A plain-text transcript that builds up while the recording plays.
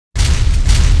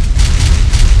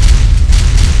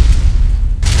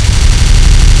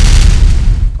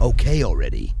okay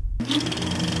already?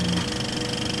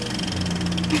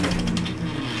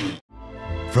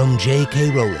 From J.K.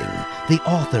 Rowling, the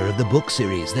author of the book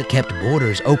series that kept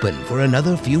borders open for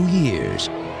another few years,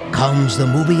 comes the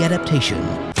movie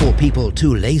adaptation for people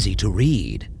too lazy to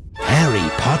read. Harry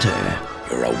Potter.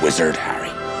 You're a wizard, Harry.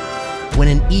 When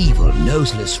an evil,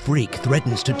 noseless freak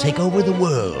threatens to take over the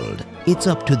world, it's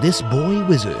up to this boy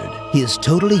wizard, his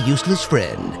totally useless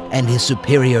friend, and his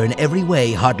superior in every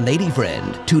way hot lady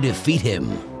friend to defeat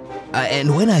him.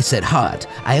 And when I said hot,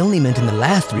 I only meant in the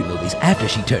last 3 movies after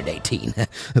she turned 18.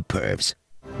 Pervs.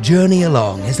 Journey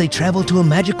along as they travel to a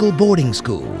magical boarding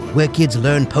school where kids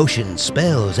learn potions,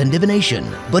 spells, and divination,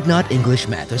 but not English,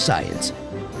 math, or science.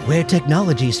 Where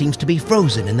technology seems to be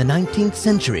frozen in the 19th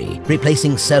century,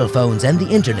 replacing cell phones and the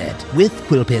internet with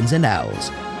quill pens and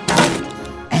owls.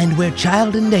 And where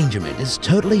child endangerment is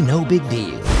totally no big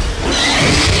deal.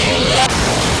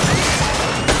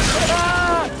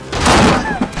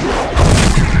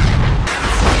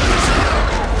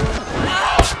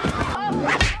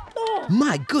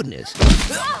 My goodness!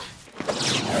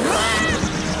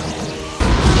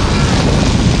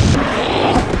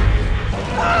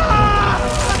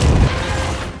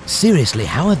 Seriously,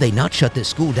 how have they not shut this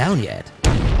school down yet?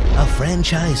 A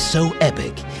franchise so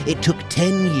epic, it took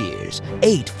 10 years,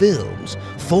 8 films,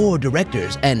 4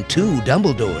 directors, and 2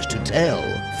 Dumbledores to tell.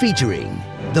 Featuring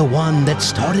the one that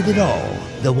started it all,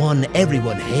 the one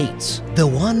everyone hates, the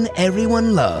one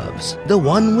everyone loves, the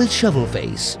one with shovel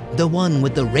face, the one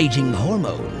with the raging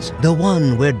hormones, the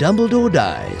one where Dumbledore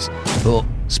dies. Oh,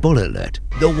 spoiler alert,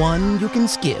 the one you can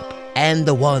skip, and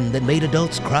the one that made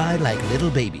adults cry like little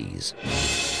babies.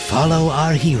 Follow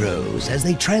our heroes as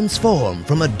they transform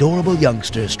from adorable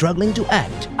youngsters struggling to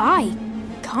act. I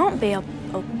can't be a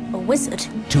wizard.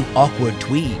 To awkward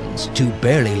tweens, to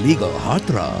barely legal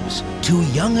heartthrobs, to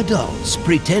young adults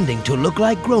pretending to look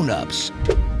like grown-ups.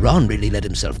 Ron really let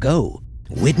himself go.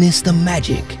 Witness the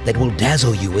magic that will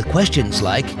dazzle you with questions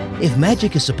like, if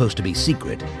magic is supposed to be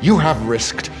secret, you have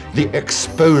risked the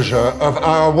exposure of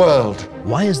our world.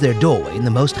 Why is there a doorway in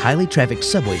the most highly trafficked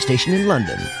subway station in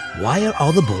London? Why are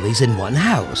all the bullies in one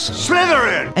house?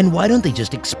 Slytherin! And why don't they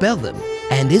just expel them?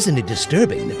 And isn't it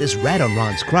disturbing that this rat on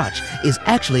Ron's crotch is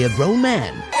actually a grown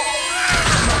man?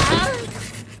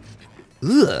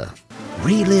 Ugh.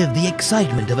 Relive the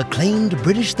excitement of acclaimed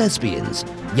British thespians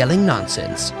yelling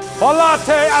nonsense.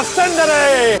 Volate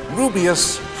ascendere!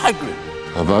 Rubius Hagrid.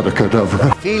 Avada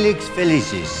Kedavra. Felix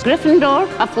Felicis. Gryffindor,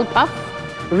 Hufflepuff,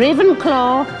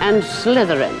 Ravenclaw, and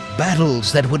Slytherin.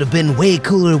 Battles that would have been way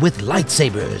cooler with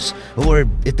lightsabers, or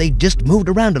if they just moved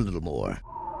around a little more.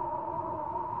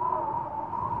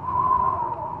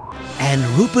 And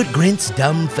Rupert Grint's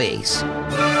dumb face.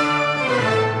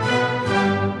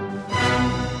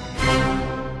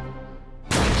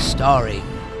 Starring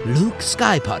Luke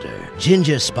Skypotter,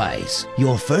 Ginger Spice,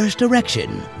 Your First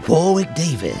Erection, Warwick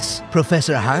Davis,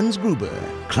 Professor Hans Gruber,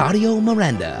 Claudio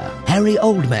Miranda, Harry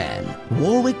Oldman,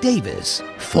 Warwick Davis,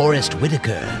 Forrest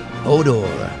Whitaker,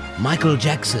 Hodor, Michael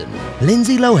Jackson,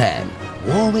 Lindsay Lohan,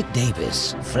 Warwick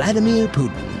Davis, Vladimir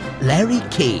Putin, Larry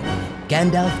King,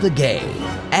 Gandalf the Gay,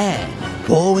 and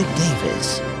Warwick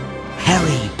Davis.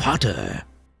 Harry Potter.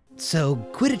 So,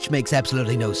 Quidditch makes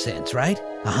absolutely no sense, right?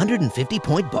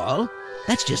 150-point ball?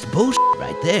 That's just bullshit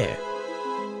right there.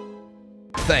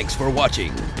 Thanks for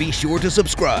watching. Be sure to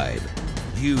subscribe.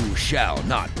 You shall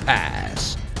not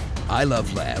pass. I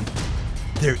love Lamb.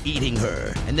 They're eating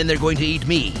her, and then they're going to eat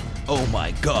me. Oh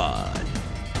my god.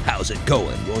 How's it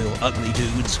going, Royal Ugly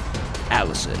Dudes?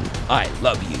 Allison, I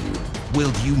love you.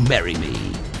 Will you marry me?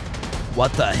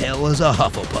 What the hell is a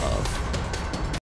Hufflepuff?